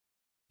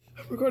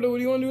Ricardo, what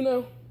do you want to do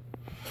now?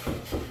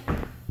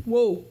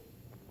 Whoa.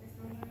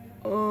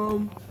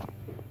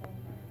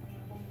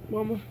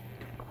 Mama.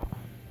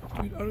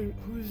 Dude,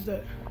 who is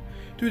that?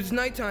 Dude, it's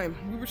nighttime.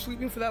 We were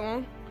sleeping for that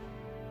long?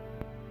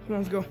 Come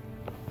on, let's go.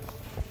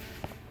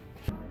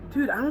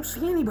 Dude, I don't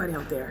see anybody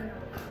out there.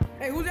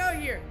 Hey, who's out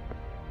here?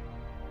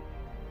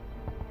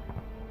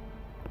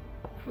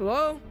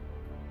 Hello?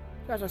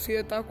 Gosh, así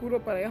está oscuro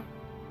para allá.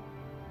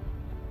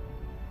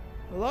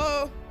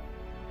 Hello?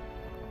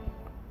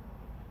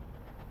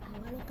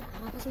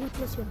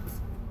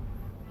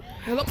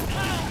 Hello?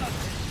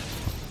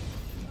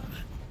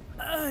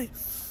 Hey!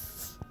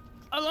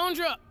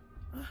 Alondra!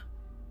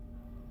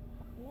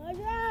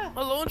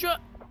 Alondra!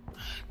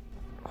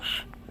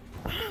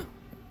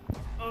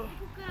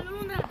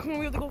 Come on,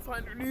 we have to go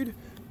find her, dude.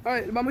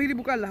 Alright, vamos a ir y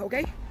buscarla,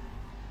 okay?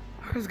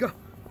 Let's go.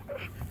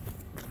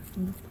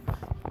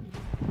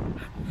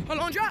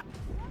 Alondra!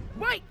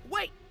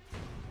 Wait!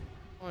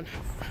 On.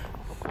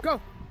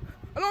 Go!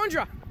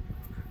 Alondra!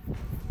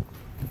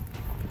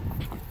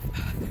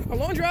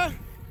 Alondra!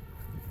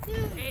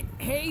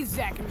 Hey,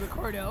 Zach and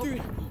Ricardo.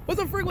 Dude, what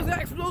the freak was that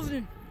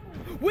explosion?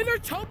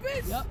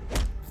 WitherTopus? Yep.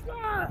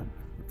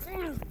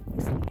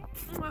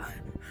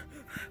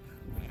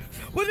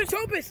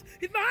 WitherTopus!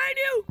 He's behind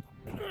you!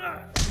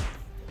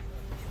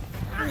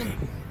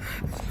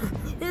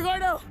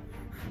 Ricardo!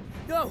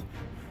 Go!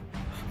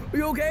 Are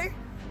you okay?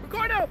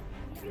 Ricardo!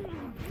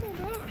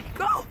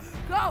 Go!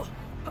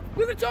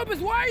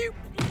 WitherTopus, why are you?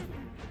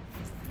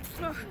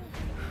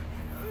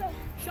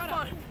 Shut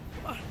up.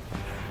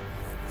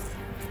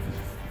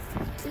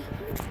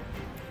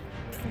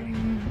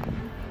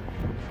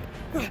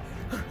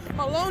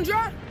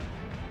 Alondra?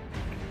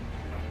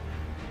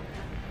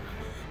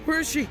 Where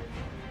is she?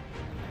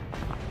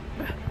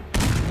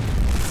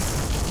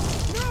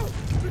 No!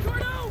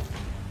 Ricardo!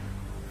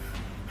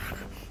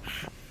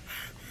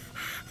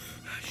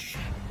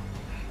 Shit.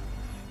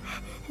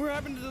 What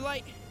happened to the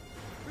light?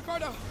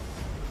 Ricardo!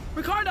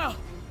 Ricardo!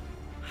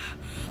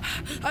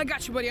 I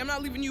got you, buddy. I'm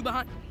not leaving you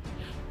behind.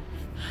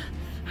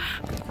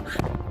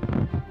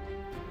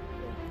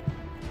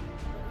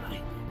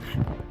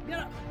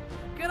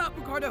 Get up,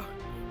 Ricardo.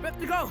 We have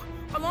to go.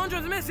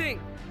 Alondra's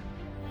missing.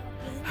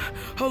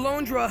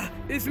 Alondra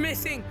is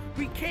missing.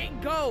 We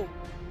can't go.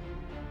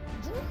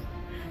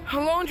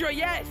 Alondra,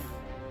 yes.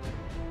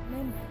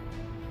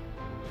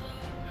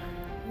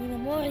 Mi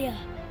memoria.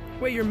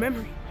 Wait, your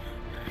memory.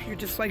 You're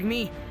just like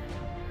me.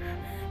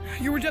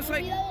 You were just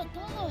like.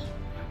 Todo.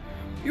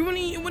 What do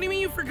you mean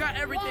you forgot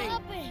everything?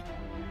 What happened?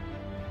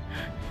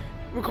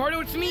 Ricardo,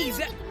 it's me,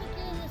 Zach.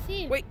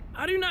 Wait,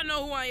 I do not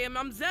know who I am.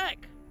 I'm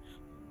Zach.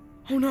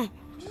 Oh no.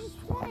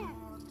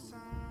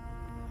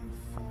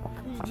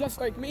 He's just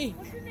like me.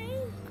 What's your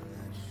name?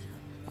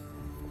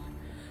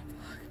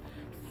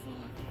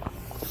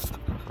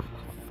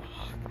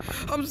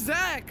 I'm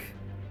Zach.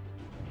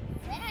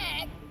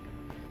 Zach?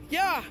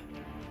 Yeah.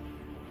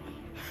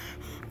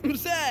 I'm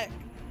Zach.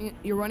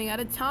 You're running out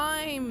of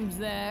time,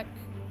 Zach.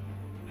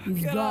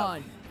 He's Get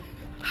gone.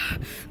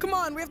 Come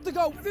on, we have to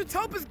go.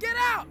 WitherTopus, get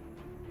out!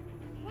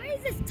 Why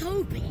is this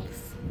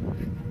Topus?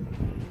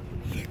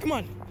 Come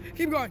on,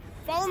 keep going.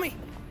 Follow me.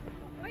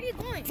 Where are you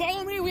going?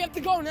 Follow me, we have to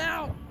go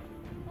now.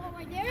 Oh,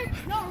 right there?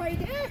 No, right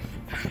there.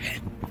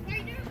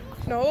 Right there.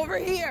 No, over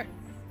here.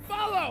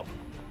 Follow.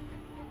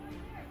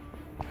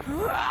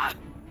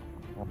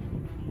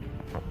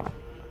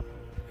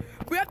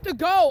 We have to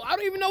go. I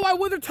don't even know why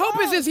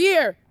WitherTopus is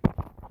here.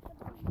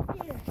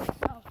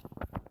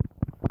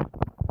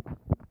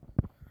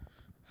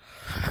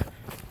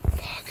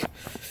 Fuck.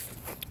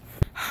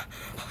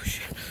 Oh,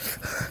 shit.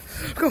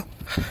 Go.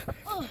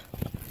 Oh,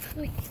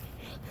 wait.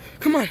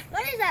 Come on.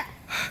 What is that?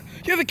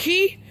 You have a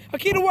key? A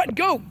key to what?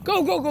 Go.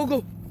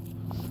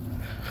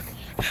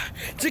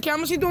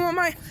 Chequeamos si tu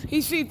mamá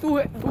y si tu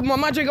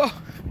mamá llegó.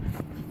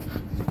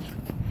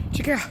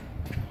 Chequea.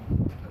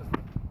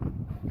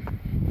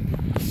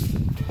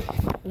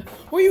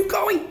 Where are you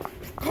going?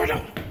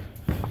 Ricardo.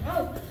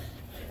 Oh,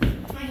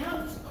 my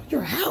house.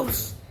 Your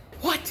house?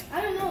 What?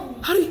 I don't know.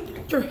 How do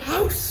you... Your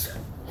house?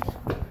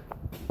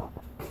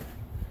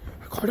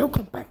 Ricardo,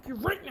 come back here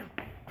right now.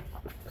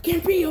 I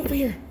can't be over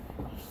here.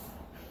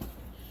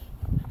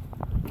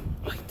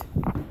 Wait.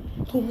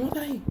 Tu mamá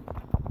está ahí.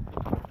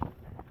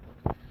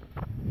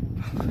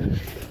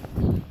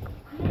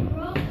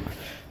 Bro.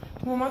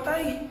 Tu mamá está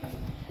ahí.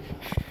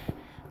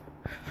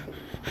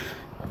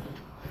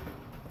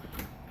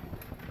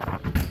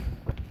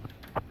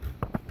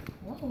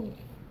 Whoa.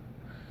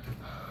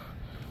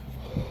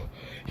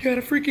 You had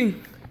a freaking...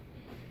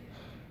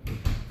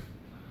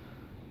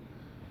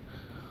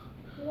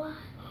 What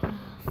the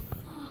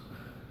fuck?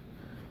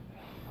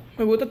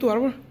 Me gusta tu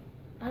árbol.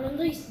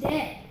 Alondra is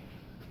dead.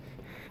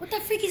 What the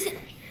freak is it?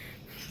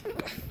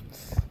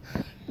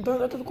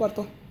 ¿Dónde está tu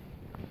cuarto?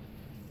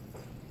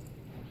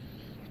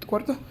 ¿Tu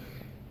cuarto?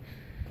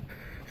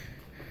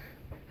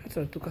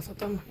 Esta es tu casa,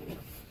 toma.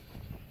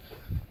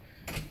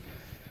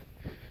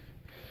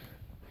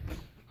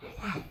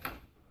 Wow.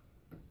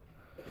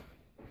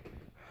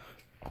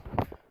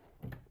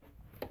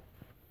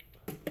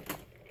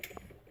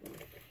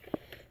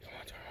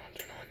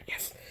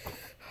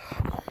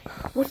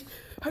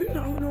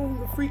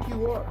 freak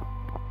you are.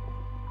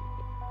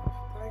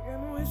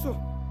 Traigamos eso.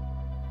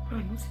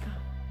 Ah, música.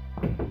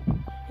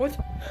 What?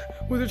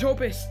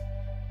 WitherTopus.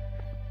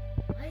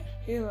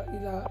 ¿Y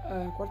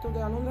la cuarto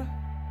de Alondra?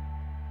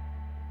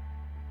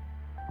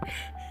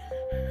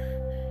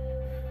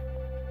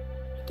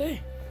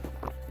 Este.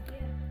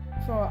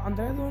 So,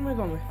 Andrés, ¿dónde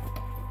come?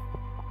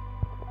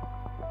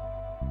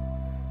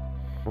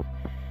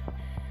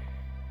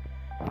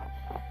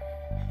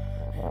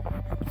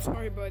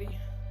 Sorry, buddy.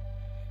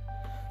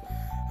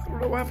 I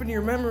don't know what happened to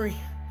your memory.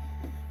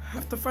 I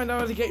have to find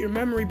out how to get your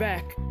memory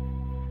back.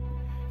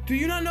 Do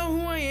you not know who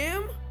I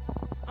am?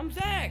 I'm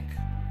Zach.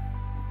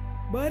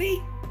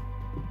 Buddy?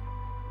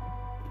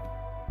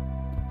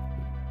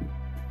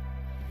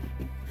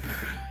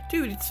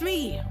 Dude, it's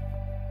me.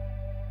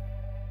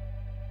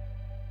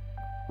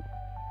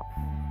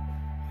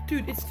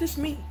 Dude, it's just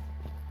me.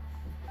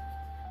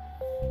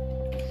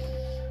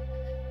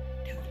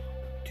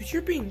 Dude,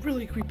 you're being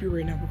really creepy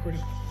right now,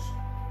 recording.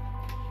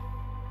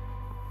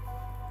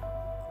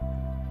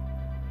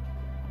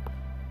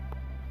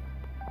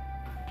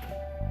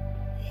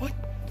 What?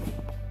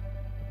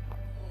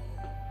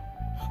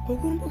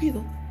 Poco un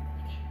poquito.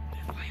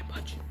 Then lie and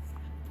punch.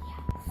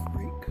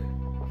 Freak.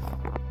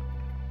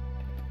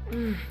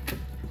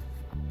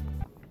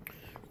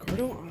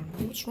 Ricardo, I don't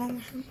know what's wrong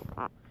with him.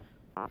 I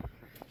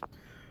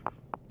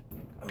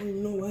don't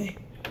even know why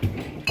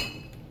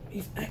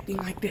he's acting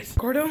like this.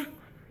 Ricardo?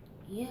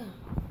 Yeah.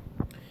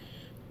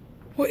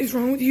 What is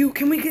wrong with you?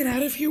 Can we get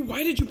out of here?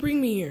 Why did you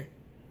bring me here?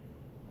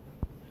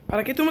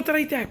 ¿Para qué tú me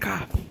traíste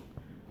acá?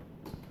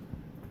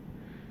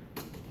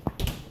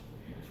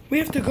 We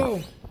have to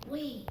go.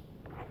 Wait.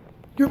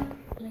 You're...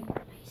 Like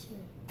a laser.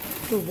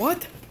 The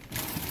what?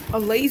 A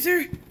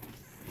laser?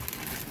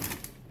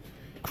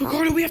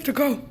 Ricardo, we have to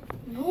go.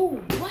 No,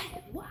 what?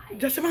 Why?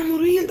 Ya se va a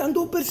morir en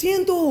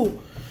 2%.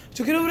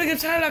 Yo quiero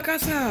regresar a la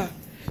casa.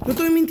 No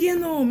estoy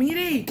mintiendo,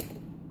 mire.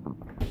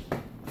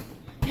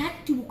 That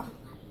tuvo con la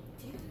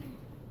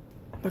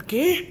 ¿Por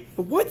qué?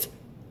 What?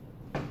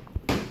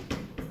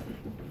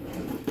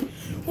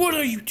 What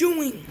are you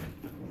doing?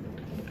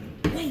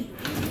 Wait.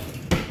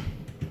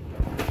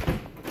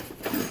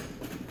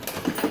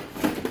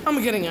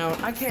 I'm getting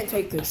out. I can't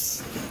take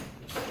this.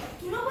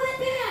 Tú no puedes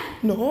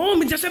pegar.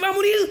 No, ya se va a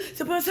morir.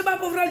 Se va a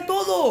borrar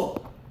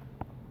todo.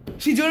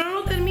 Si yo no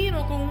lo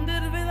termino con un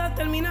verdad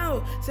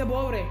terminado, se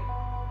pobre.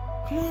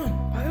 Come on,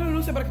 apaga las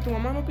luces para que tu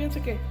mamá no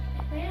piense que...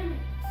 Espérame.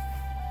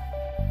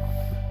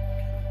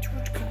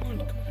 George, come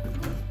on.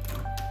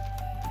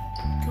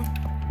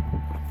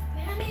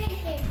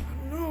 Espérame.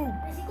 No.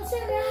 Necesito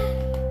cerrar.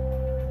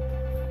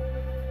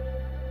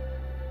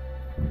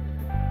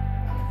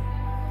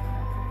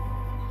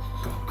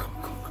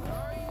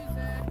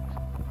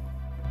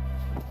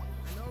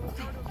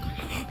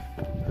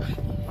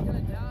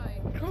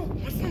 Go,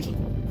 what's this?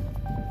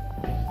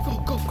 Go.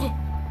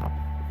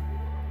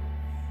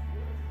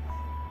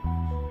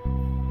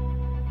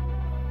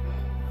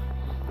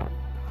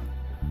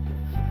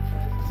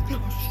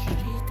 Oh, shit.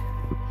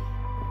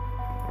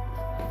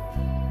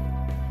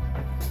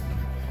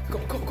 Go.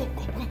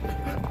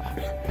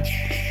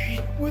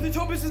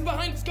 WitherTopus is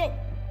behind us, go.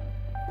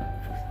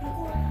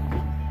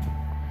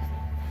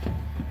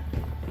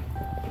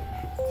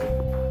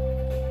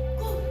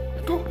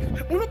 Go,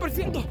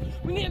 1%.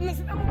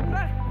 Necesitamos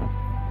curar.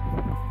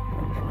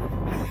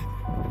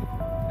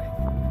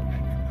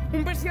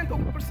 1%.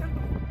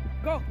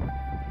 Go.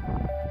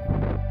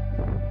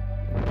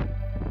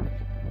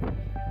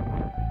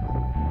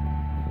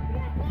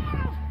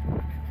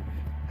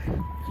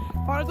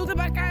 Ahora tú te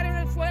vas a caer en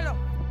el suelo.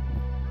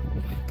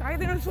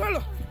 Cállate en el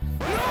suelo.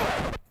 ¡No!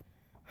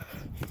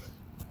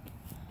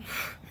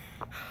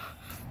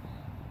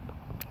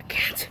 I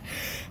can't.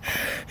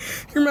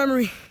 Your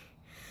memory.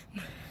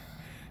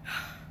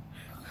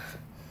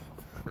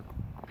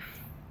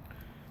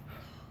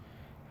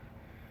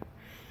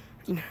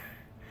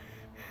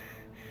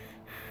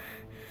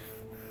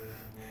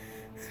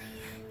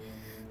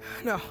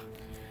 No.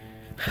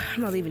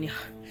 I'm not leaving you.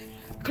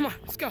 Come on,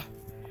 let's go.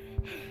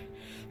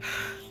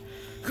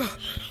 Go,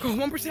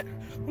 1%.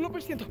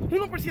 1%. Go.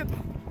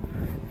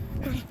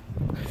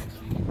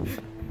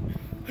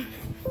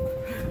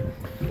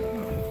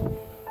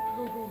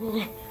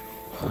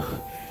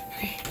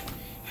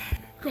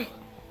 Okay. Go.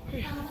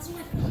 Okay.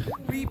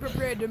 Be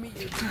prepared to meet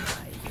your demise.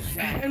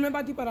 Él me va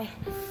a disparar.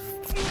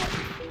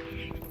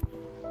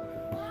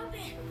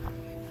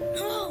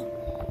 No,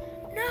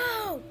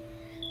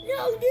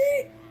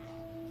 dude.